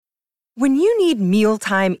When you need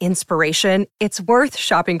mealtime inspiration, it's worth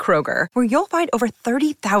shopping Kroger, where you'll find over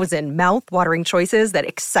 30,000 mouth-watering choices that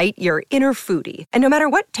excite your inner foodie. And no matter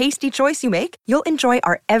what tasty choice you make, you'll enjoy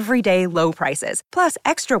our everyday low prices, plus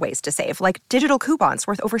extra ways to save, like digital coupons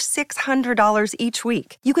worth over $600 each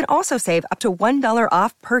week. You can also save up to $1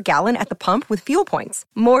 off per gallon at the pump with fuel points.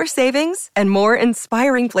 More savings and more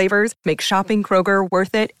inspiring flavors make shopping Kroger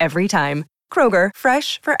worth it every time. Kroger,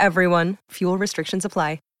 fresh for everyone. Fuel restrictions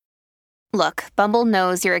apply. Look, Bumble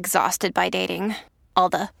knows you're exhausted by dating. All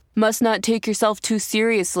the must not take yourself too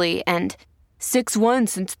seriously and 6'1"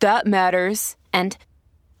 since that matters. And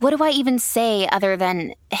what do I even say other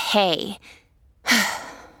than hey?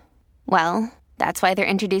 Well, that's why they're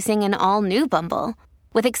introducing an all-new Bumble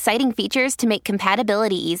with exciting features to make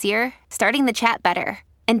compatibility easier, starting the chat better,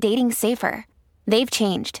 and dating safer. They've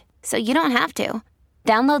changed, so you don't have to.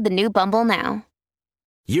 Download the new Bumble now.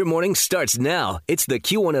 Your morning starts now. It's the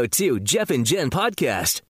Q102 Jeff and Jen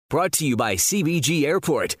podcast, brought to you by CBG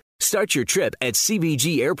Airport. Start your trip at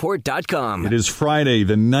CBGAirport.com. It is Friday,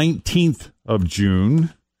 the 19th of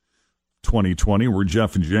June, 2020. We're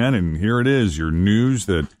Jeff and Jen, and here it is, your news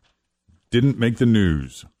that didn't make the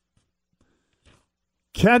news.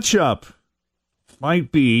 Ketchup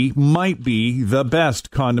might be the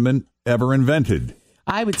best condiment ever invented.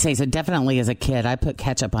 I would say so. Definitely as a kid, I put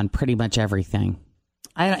ketchup on pretty much everything.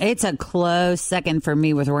 It's a close second for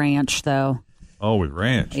me with ranch, though. Oh, with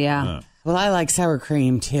ranch. Yeah. Well, I like sour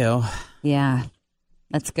cream, too. Yeah.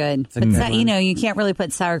 That's good. But you can't really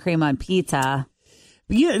put sour cream on pizza.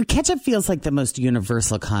 But ketchup feels like the most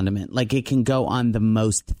universal condiment. Like it can go on the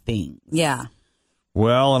most things. Yeah.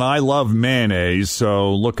 Well, and I love mayonnaise,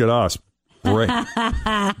 so look at us.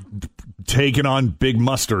 Taking on big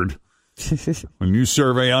mustard. A new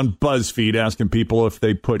survey on BuzzFeed asking people if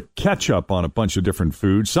they put ketchup on a bunch of different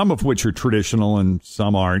foods, some of which are traditional and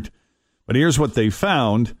some aren't. But here's what they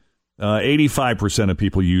found. 85% of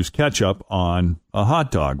people use ketchup on a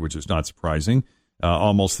hot dog, which is not surprising.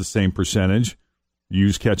 Almost the same percentage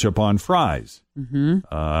use ketchup on fries.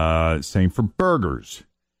 Mm-hmm. Same for burgers.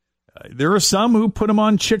 There are some who put them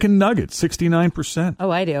on chicken nuggets, 69%.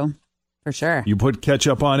 Oh, I do. For sure. You put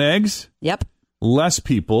ketchup on eggs? Yep. Less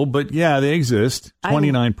people, but yeah, they exist.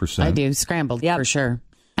 29%. I do. Scrambled, for sure.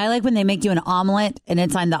 I like when they make you an omelet, and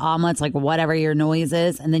inside the omelet's like whatever your noise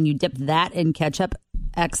is, and then you dip that in ketchup.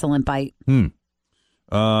 Excellent bite.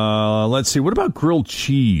 Let's see. What about grilled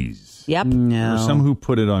cheese? Yep. No. There are some who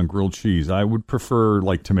put it on grilled cheese. I would prefer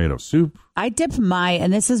like tomato soup. I dip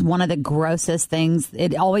and this is one of the grossest things.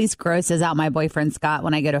 It always grosses out my boyfriend Scott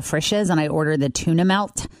when I go to Frisch's and I order the tuna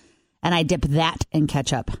melt, and I dip that in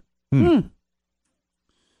ketchup.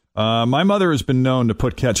 My mother has been known to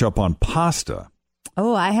put ketchup on pasta.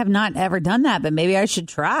 Oh, I have not ever done that, but maybe I should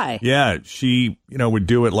try. Yeah, she, would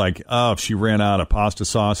do it like, if she ran out of pasta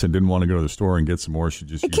sauce and didn't want to go to the store and get some more, she'd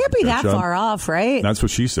just It can't be that far off, right? That's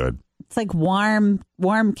what she said. It's like warm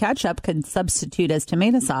ketchup could substitute as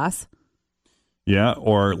tomato sauce. Yeah,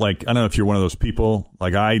 or like, I don't know if you're one of those people,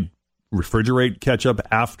 like I refrigerate ketchup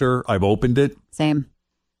after I've opened it. Same.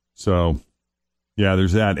 So... yeah,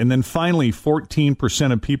 there's that. And then finally,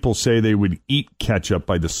 14% of people say they would eat ketchup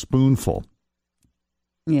by the spoonful.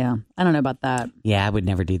 Yeah, I don't know about that. Yeah, I would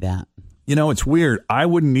never do that. It's weird. I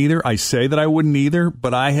wouldn't either. I say that I wouldn't either,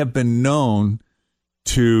 but I have been known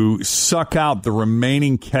to suck out the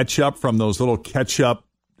remaining ketchup from those little ketchup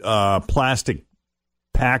plastic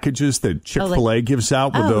packages that Chick-fil-A gives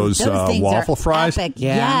out with those waffle fries. Epic.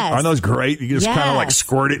 Yeah. Yes. Aren't those great? You can just kind of like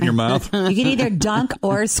squirt it in your mouth. You can either dunk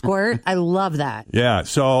or squirt. I love that. Yeah.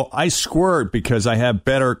 So I squirt because I have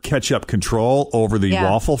better ketchup control over the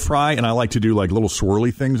waffle fry, and I like to do like little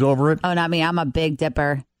swirly things over it. Oh, not me. I'm a big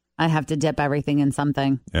dipper. I have to dip everything in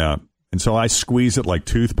something. Yeah. And so I squeeze it like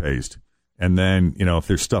toothpaste. And then, if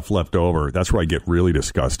there's stuff left over, that's where I get really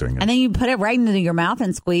disgusting. And then you put it right into your mouth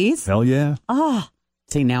and squeeze? Hell yeah. Oh.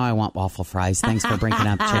 See, now I want waffle fries. Thanks for bringing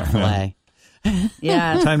up Chick-fil-A.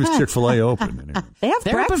 Yeah. What time is Chick-fil-A open? They're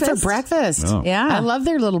breakfast. Open for breakfast. Oh. Yeah. I love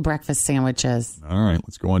their little breakfast sandwiches. All right.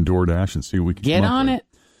 Let's go on DoorDash and see what we can get on it.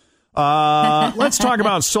 Let's talk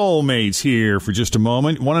about soulmates here for just a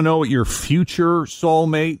moment. Want to know what your future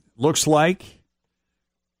soulmate looks like?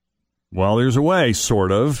 Well, there's a way,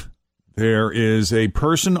 sort of. There is a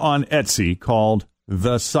person on Etsy called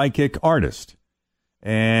The Psychic Artist,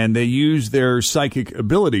 and they use their psychic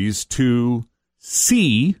abilities to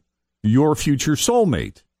see your future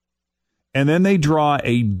soulmate. And then they draw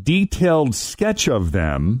a detailed sketch of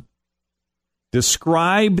them,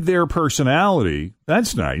 describe their personality.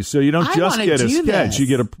 That's nice. So you don't just get a sketch,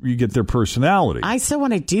 you get their personality. I still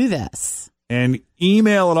want to do this. And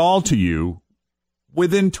email it all to you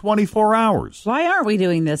within 24 hours. Why aren't we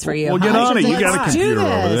doing this for you? Well, get on it. You got a Let's do computer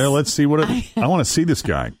over this. there. Let's see what I want to see this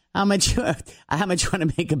guy. How much you want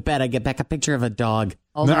to make a bet? I get back a picture of a dog.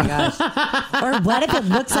 Oh my gosh. Or what if it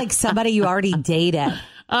looks like somebody you already dated?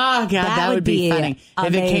 Oh, God, that would be funny.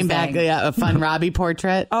 Amazing. If it came back a fun Robbie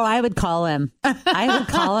portrait. Oh, I would call him. I would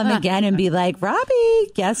call him again and be like,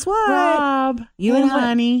 Robbie, guess what? Rob, You hey, and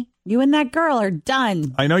honey. You and that girl are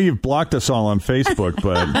done. I know you've blocked us all on Facebook,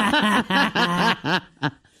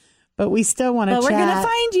 But we still want to chat. But we're going to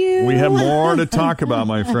find you. we have more to talk about,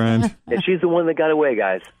 my friend. And she's the one that got away,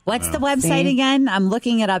 guys. What's the website again? I'm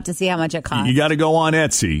looking it up to see how much it costs. You got to go on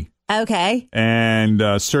Etsy Okay. and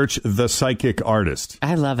search The Psychic Artist.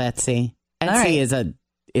 I love Etsy. Etsy right.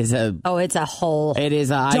 is a Oh, it's a hole. it is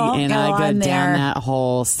Don't I go go on down there. that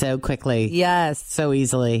hole so quickly. Yes. So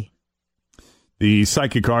easily. The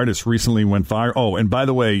Psychic Artist recently went viral. Oh, and by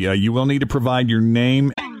the way, you will need to provide your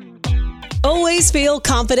name. Always feel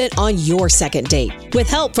confident on your second date. With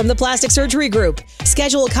help from the Plastic Surgery Group.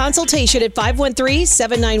 Schedule a consultation at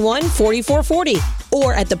 513-791-4440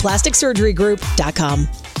 or at theplasticsurgerygroup.com.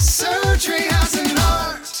 Surgery has an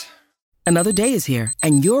art. Another day is here,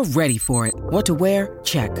 and you're ready for it. What to wear?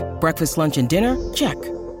 Check. Breakfast, lunch, and dinner? Check.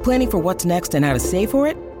 Planning for what's next and how to save for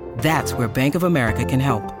it? That's where Bank of America can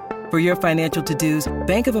help. For your financial to-dos,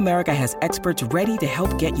 Bank of America has experts ready to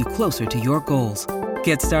help get you closer to your goals.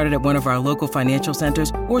 Get started at one of our local financial centers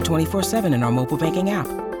or 24/7 in our mobile banking app.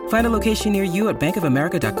 Find a location near you at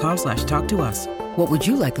bankofamerica.com/talktous. What would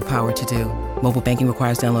you like the power to do? Mobile banking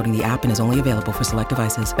requires downloading the app and is only available for select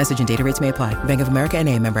devices. Message and data rates may apply. Bank of America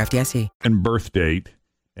NA, member FDIC. And birth date,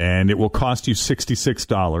 and it will cost you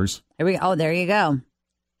 $66. Here we go. Oh, there you go.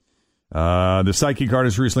 The Psychic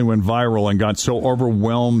Artist recently went viral and got so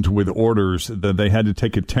overwhelmed with orders that they had to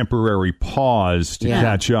take a temporary pause to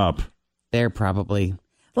catch up. They're probably.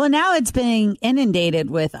 Well, now it's being inundated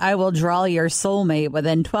with, I will draw your soulmate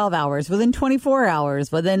within 12 hours, within 24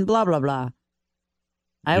 hours, within blah, blah, blah.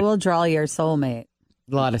 I will draw your soulmate.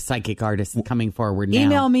 A lot of psychic artists coming forward now.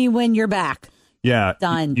 Email me when you're back. Yeah.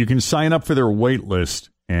 Done. You can sign up for their wait list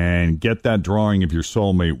and get that drawing of your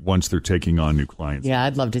soulmate once they're taking on new clients. Yeah,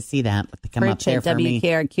 I'd love to see that. Come up there for me.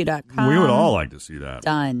 WKRQ.com. We would all like to see that.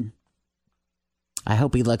 Done. I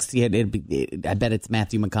hope he looks. I bet it's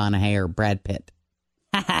Matthew McConaughey or Brad Pitt.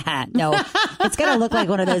 No, it's going to look like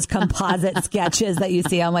one of those composite sketches that you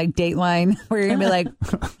see on like Dateline where you're going to be like,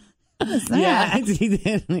 what's that? Yeah.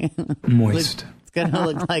 Moist. It's going to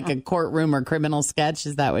look like a courtroom or criminal sketch.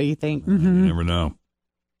 Is that what you think? You never know.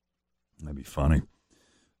 That'd be funny.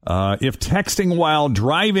 If texting while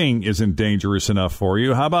driving isn't dangerous enough for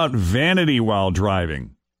you, how about vanity while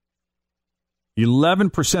driving?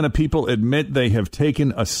 11% of people admit they have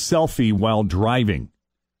taken a selfie while driving.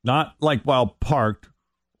 Not like while parked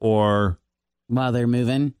or, While they're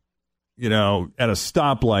moving. you know, at a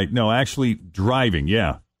stoplight. No, actually driving.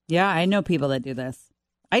 Yeah. Yeah, I know people that do this.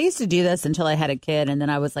 I used to do this until I had a kid, and then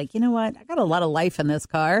I was like, you know what? I got a lot of life in this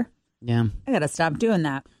car. Yeah. I got to stop doing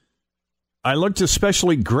that. I looked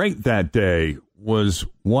especially great that day was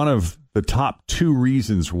one of the top 2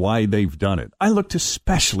 reasons why they've done it. I looked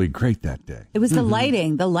especially great that day. It was the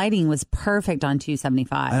lighting. The lighting was perfect on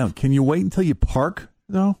 275. Can you wait until you park,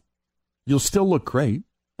 though? You'll still look great.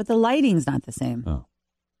 But the lighting's not the same. Oh.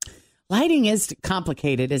 Lighting is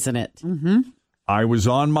complicated, isn't it? Mm-hmm. I was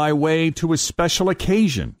on my way to a special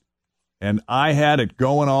occasion, and I had it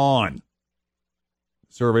going on.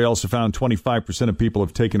 Survey also found 25% of people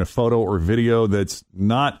have taken a photo or video that's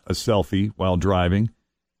not a selfie while driving.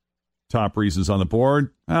 Top reasons on the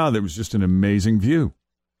board, there was just an amazing view.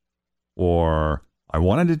 Or, I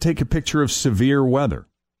wanted to take a picture of severe weather.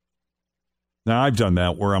 Now, I've done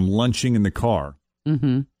that where I'm lunching in the car,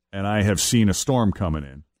 Mm-hmm. and I have seen a storm coming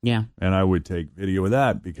in. Yeah. And I would take video of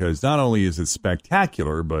that because not only is it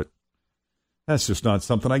spectacular, but that's just not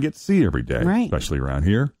something I get to see every day, Right. especially around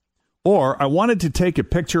here. Or I wanted to take a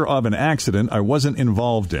picture of an accident I wasn't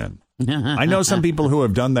involved in. I know some people who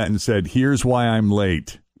have done that and said, here's why I'm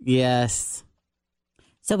late. Yes.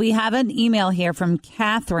 So we have an email here from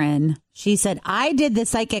Catherine. She said, I did the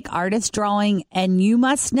psychic artist drawing, and you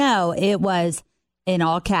must know it was, in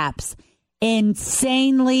all caps,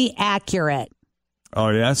 insanely accurate. Oh,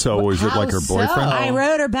 yeah? So was it like her boyfriend? I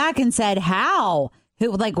wrote her back and said, how?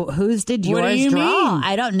 Whose did yours What do you draw? mean?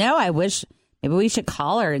 I don't know. I wish maybe we should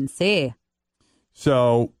call her and see.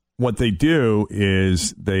 So what they do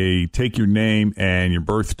is they take your name and your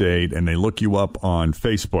birth date and they look you up on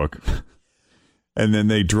Facebook and then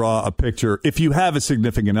they draw a picture. If you have a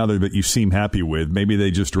significant other that you seem happy with, maybe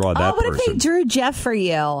they just draw that what person. if they drew Jeff for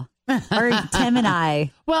you? Or Tim and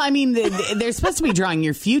I. Well, I mean, they're supposed to be drawing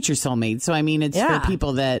your future soulmate. So, I mean, it's for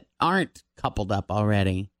people that aren't coupled up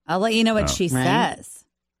already. I'll let you know what she says.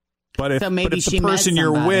 But if, So maybe if she the met person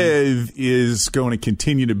you're somebody. with is going to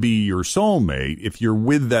continue to be your soulmate, if you're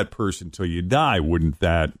with that person till you die, wouldn't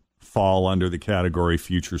that fall under the category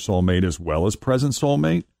future soulmate as well as present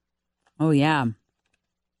soulmate? Oh, yeah.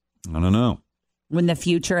 I don't know. When the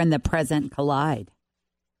future and the present collide.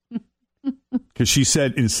 Because she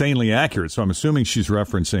said insanely accurate, so I'm assuming she's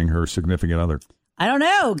referencing her significant other. I don't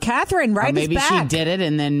know. Catherine, Or write us maybe back. she did it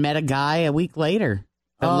and then met a guy a week later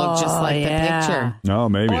that looked just like the picture. No,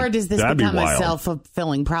 maybe. Or does this That'd become be a wild.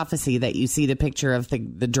 self-fulfilling prophecy that you see the picture of the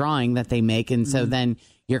drawing that they make, and so then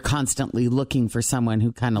you're constantly looking for someone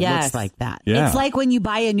who kind of looks like that? Yeah. It's like when you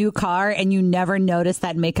buy a new car and you never notice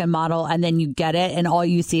that make and model, and then you get it and all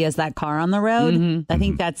you see is that car on the road. I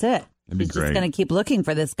think that's it. That'd be She's great. just going to keep looking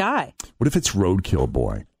for this guy. What if it's Roadkill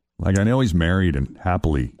Boy? Like, I know he's married and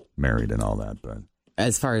happily married and all that, but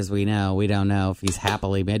As far as we know, we don't know if he's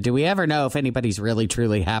happily married. Do we ever know if anybody's really,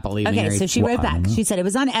 truly happily Okay, married? so she wrote back. She said, it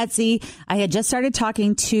was on Etsy. I had just started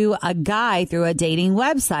talking to a guy through a dating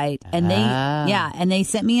website, and they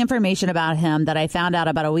sent me information about him that I found out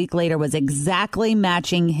about a week later was exactly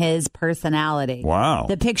matching his personality. wow.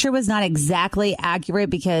 The picture was not exactly accurate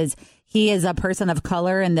because he is a person of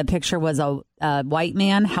color and the picture was a white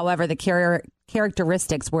man. However, the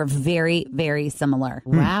characteristics were very, very similar.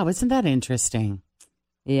 Wow, isn't that interesting?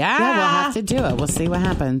 Yeah. Yeah, we'll have to do it. We'll see what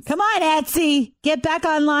happens. Come on, Etsy. Get back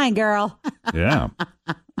online, girl. Yeah.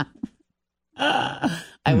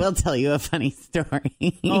 I will tell you a funny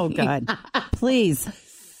story. Oh, God. Please.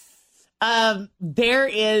 There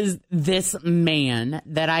is this man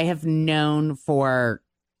that I have known for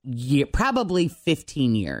probably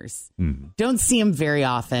 15 years. Don't see him very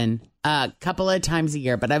often, a couple of times a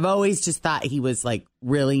year, but I've always just thought he was like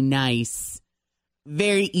really nice,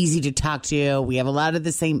 very easy to talk to. We have a lot of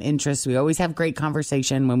the same interests. We always have great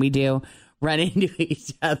conversation when we do run into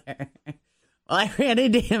each other. Well, I ran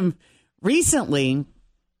into him recently,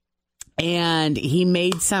 and he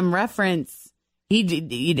made some reference.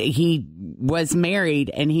 He was married,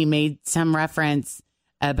 and he made some reference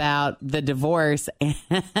about the divorce,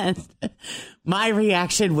 and my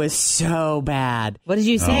reaction was so bad. What did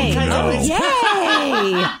you say? no. Oh, yay!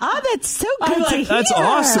 Oh, that's so good to hear. That's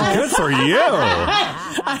awesome. Good for you.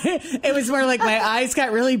 It was more like my eyes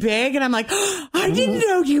got really big, and I'm like, I didn't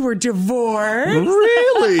know you were divorced.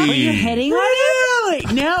 Really? Were you hitting on him?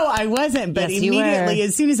 Really? No, I wasn't. But Yes, you were. immediately,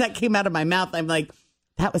 as soon as that came out of my mouth, I'm like,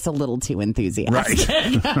 that was a little too enthusiastic.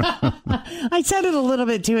 I sounded a little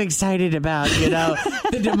bit too excited about,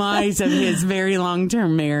 the demise of his very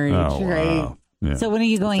long-term marriage, Oh, right? wow. Yeah. So when are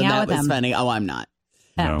you going So out that with was him? funny. Oh, I'm not.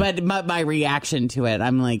 No. But my reaction to it,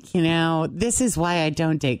 I'm like, this is why I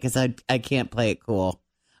don't date, because I can't play it cool.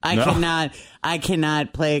 I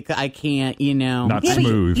cannot play. I can't, Not Yeah, but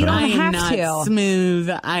smooth. you huh? don't I am have not to. smooth.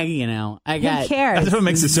 I Who got. cares? That's what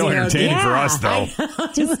makes it so Zero entertaining for Yeah. us, though.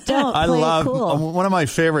 Just don't I play love cool. one of my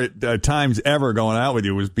favorite times ever going out with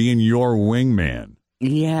you was being your wingman,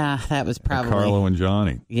 Yeah, that was probably. Carlo and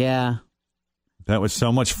Johnny. Yeah, That was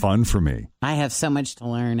so much fun for me. I have so much to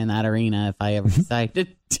learn in that arena if I ever decide to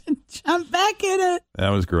jump back in it. That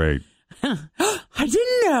was great. I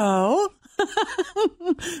didn't know.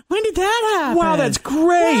 When did that happen? Wow, that's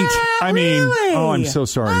great. Yeah, I mean, really? oh, I'm so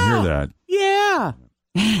sorry to hear that. Yeah.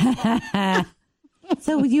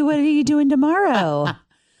 So what are you doing tomorrow?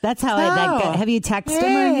 That's how have you texted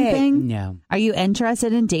him or anything? No. Are you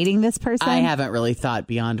interested in dating this person? I haven't really thought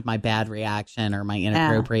beyond my bad reaction or my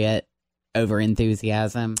inappropriate over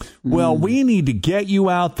enthusiasm. Well, we need to get you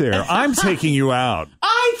out there. I'm taking you out.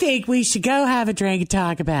 I think we should go have a drink and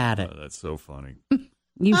talk about it. Oh, that's so funny.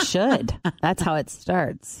 You should. That's how it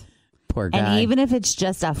starts. Poor guy. And even if it's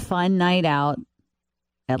just a fun night out,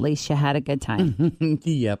 at least you had a good time.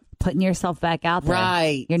 Yep. Putting yourself back out there.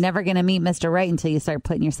 Right. You're never going to meet Mr. Right until you start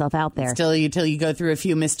putting yourself out there. Till you go through a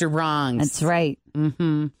few Mr. Wrongs. That's right.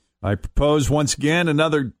 Mm-hmm. I propose once again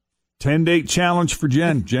another 10-date challenge for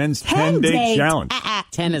Jen. Jen's 10-date date. challenge.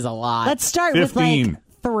 10 is a lot. Let's start 15. with like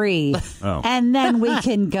 3. Oh. And then we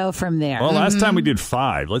can go from there. Well, last time we did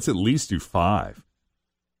 5. Let's at least do 5.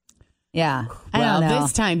 Yeah. I well, don't know.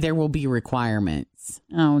 this time there will be requirements.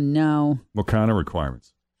 Oh, no. What kind of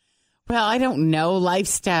requirements? Well, I don't know.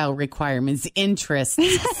 Lifestyle requirements, interests,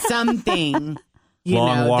 something.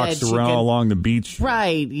 Long walks that you around could- along the beach.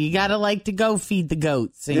 Right. You got to like to go feed the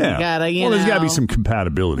goats. And Yeah. You gotta, well, there's got to be some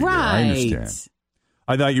compatibility there. I Right. understand.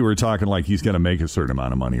 I thought you were talking like he's going to make a certain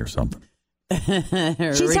amount of money or something.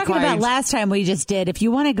 She's talking about last time we just did. If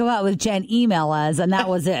you want to go out with Jen, email us, and that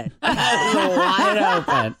was it. wide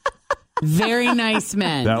open. Very nice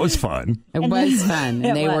men. That was fun. It was fun.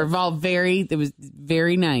 And they were all it was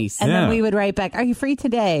very nice. And then we would write back, are you free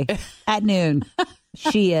today at noon?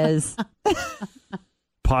 She is.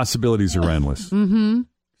 Possibilities are endless.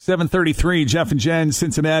 7:33, Jeff and Jen,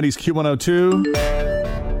 Cincinnati's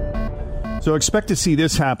Q102. So expect to see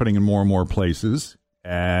this happening in more and more places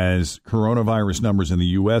as coronavirus numbers in the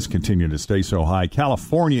U.S. continue to stay so high.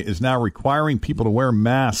 California is now requiring people to wear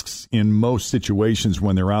masks in most situations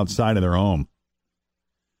when they're outside of their home.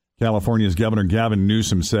 California's Governor Gavin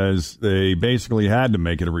Newsom says they basically had to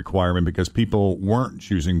make it a requirement because people weren't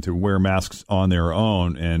choosing to wear masks on their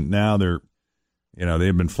own, and now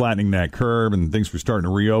they've been flattening that curve, and things were starting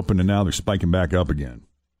to reopen, and now they're spiking back up again.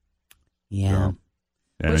 Yeah.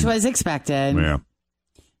 Which was expected. Yeah.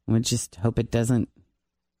 We just hope it doesn't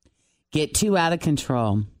get too out of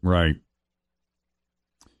control. Right.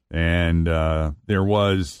 And there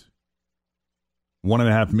was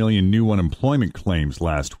 1.5 million new unemployment claims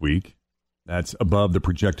last week. That's above the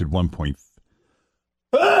projected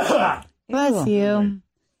 1.3. Bless you.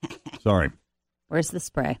 Sorry. Where's the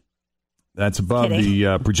spray? That's above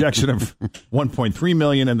the projection of 1.3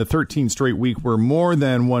 million, and the 13th straight week where more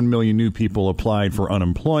than 1 million new people applied for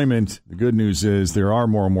unemployment. The good news is there are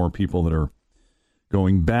more and more people that are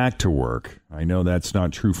going back to work. I know that's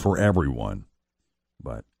not true for everyone,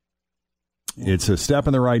 but it's a step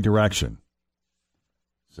in the right direction.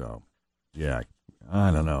 So, yeah,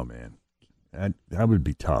 I don't know, man. That would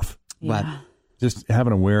be tough. Yeah. But just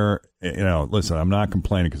having to wear, listen, I'm not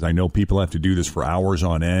complaining because I know people have to do this for hours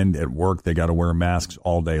on end at work. They got to wear masks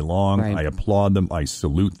all day long. Right. I applaud them. I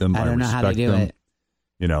salute them. I don't know how to do them. it.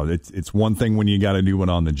 It's one thing when you got to do it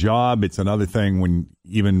on the job. It's another thing when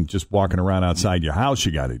even just walking around outside your house,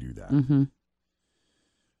 you got to do that. Mm-hmm.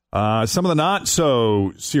 Some of the not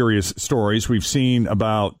so serious stories we've seen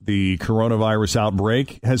about the coronavirus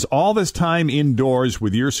outbreak. Has all this time indoors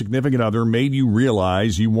with your significant other made you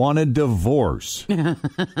realize you want a divorce?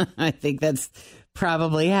 I think that's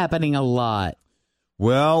probably happening a lot.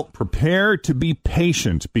 Well, prepare to be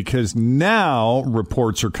patient because now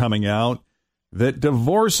reports are coming out that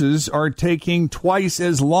divorces are taking twice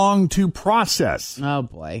as long to process. Oh,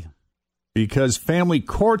 boy. Because family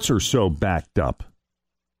courts are so backed up.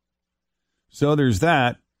 So there's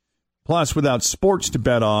that. Plus, without sports to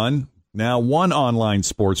bet on, now one online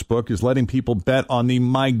sports book is letting people bet on the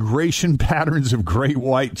migration patterns of great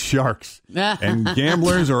white sharks. And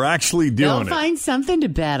gamblers are actually doing it. They'll find something to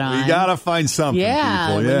bet on. You got to find something,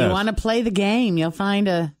 people. When you want to play the game, you'll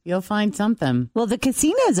find something. Well, the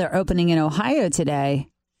casinos are opening in Ohio today.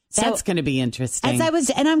 That's going to be interesting.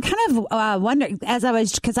 I'm kind of wondering,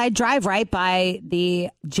 because I drive right by the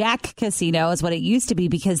Jack Casino is what it used to be,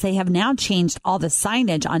 because they have now changed all the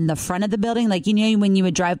signage on the front of the building. Like, when you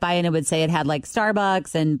would drive by and it would say it had like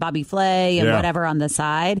Starbucks and Bobby Flay and whatever on the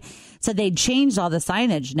side. So they changed all the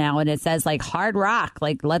signage now, and it says like Hard Rock,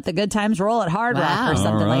 like let the good times roll at Hard Rock or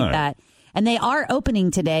something like that. And they are opening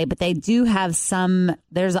today, but they do have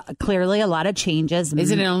there's clearly a lot of changes.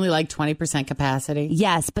 Isn't it only like 20% capacity?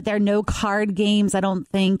 Yes, but there are no card games, I don't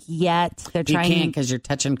think, yet. You can't because you're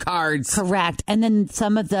touching cards. Correct. And then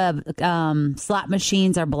some of the slot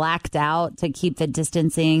machines are blacked out to keep the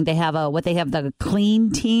distancing. They have the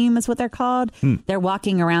clean team is what they're called. They're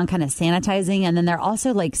walking around kind of sanitizing, and then they're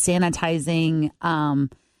also like sanitizing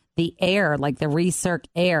the air, like the recirc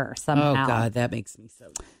air somehow. Oh, God, that makes me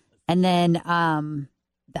so... And then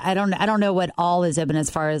I don't know what all is open as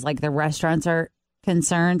far as like the restaurants are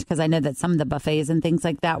concerned, because I know that some of the buffets and things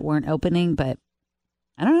like that weren't opening, but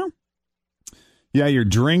I don't know. Yeah, your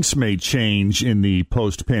drinks may change in the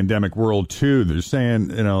post-pandemic world too. They're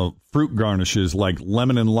saying, fruit garnishes like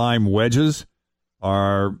lemon and lime wedges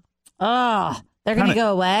are they're going to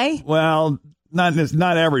go away? Well, not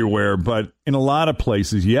everywhere, but in a lot of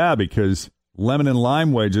places, yeah, because lemon and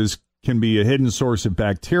lime wedges can be a hidden source of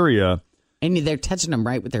bacteria. And they're touching them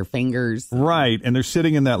right with their fingers. Right. And they're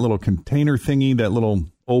sitting in that little container thingy, that little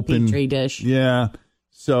open Petri dish. Yeah.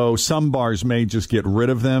 So some bars may just get rid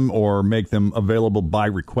of them or make them available by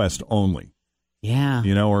request only. Yeah.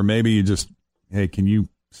 Or maybe you just, hey, can you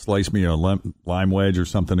slice me a lime wedge or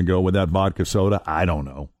something to go with that vodka soda? I don't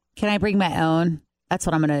know. Can I bring my own? That's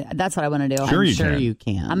what I want to do. Sure, you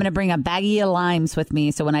can. I'm going to bring a baggie of limes with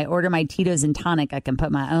me, so when I order my Tito's and tonic, I can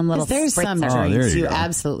put my own little There's spritzer. some drinks you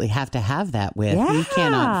absolutely have to have that with. Yeah. You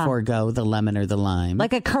cannot forego the lemon or the lime.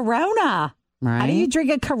 Like a Corona. Right? How do you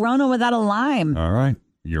drink a Corona without a lime? All right.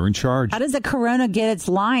 You're in charge. How does the Corona get its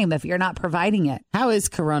lime if you're not providing it? How is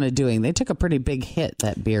Corona doing? They took a pretty big hit,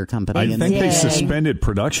 that beer company. I think they suspended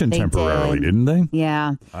production temporarily, didn't they?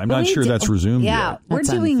 Yeah. I'm not sure that's resumed yet. We're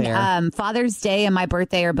doing Father's Day and my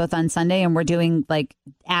birthday are both on Sunday, and we're doing like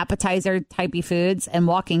appetizer typey foods, and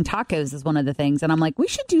walking tacos is one of the things. And I'm like, we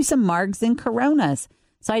should do some margs and Coronas.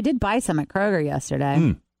 So I did buy some at Kroger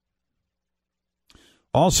yesterday.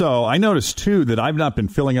 Also, I noticed, too, that I've not been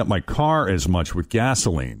filling up my car as much with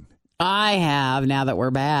gasoline. I have, now that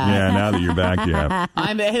we're back. Yeah, now that you're back, yeah.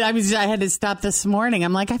 I had to stop this morning.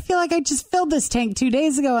 I'm like, I feel like I just filled this tank 2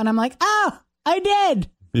 days ago. And I'm like, oh, I did.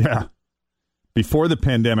 Yeah. Before the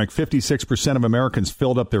pandemic, 56% of Americans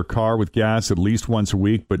filled up their car with gas at least once a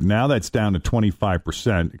week. But now that's down to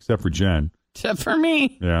 25%, except for Jen. Except for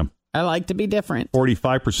me. Yeah. I like to be different.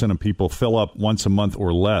 45% of people fill up once a month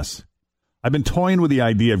or less. I've been toying with the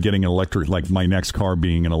idea of getting an electric, like my next car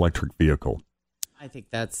being an electric vehicle. I think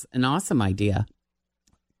that's an awesome idea.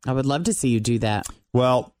 I would love to see you do that.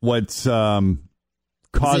 Well, what's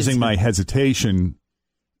causing my hesitation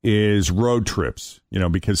is road trips,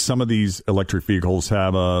 because some of these electric vehicles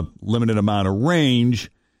have a limited amount of range.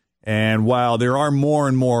 And while there are more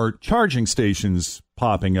and more charging stations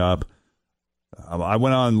popping up, I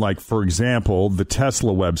went on, for example, the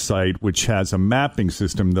Tesla website, which has a mapping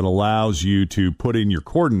system that allows you to put in your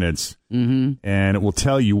coordinates, and it will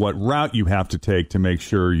tell you what route you have to take to make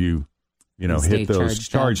sure you hit those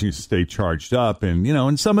charging, stay charged up. And,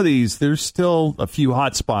 in some of these, there's still a few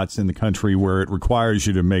hot spots in the country where it requires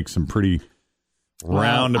you to make some pretty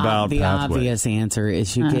roundabout the pathway. Obvious answer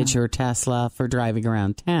is you get your Tesla for driving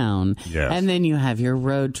around town, and then you have your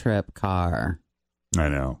road trip car. I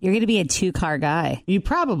know. You're going to be a 2-car guy. You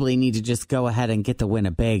probably need to just go ahead and get the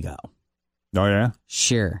Winnebago. Oh, yeah?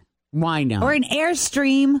 Sure. Why not? Or an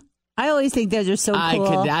Airstream. I always think those are so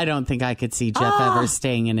cool. I don't think I could see Jeff ever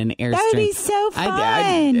staying in an Airstream. That would be so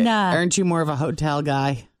fun. Aren't you more of a hotel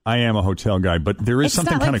guy? I am a hotel guy, but there is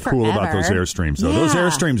something kind of cool about those Airstreams, though. Yeah. Those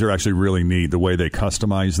Airstreams are actually really neat, the way they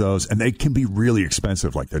customize those, and they can be really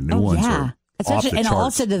expensive, like the new ones are off the charts.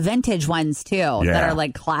 Also the vintage ones, too, that are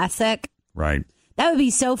classic. Right. That would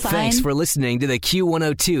be so fun. Thanks for listening to the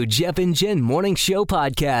Q102 Jeff and Jen Morning Show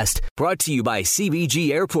podcast, brought to you by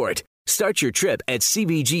CBG Airport. Start your trip at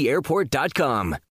CBGAirport.com.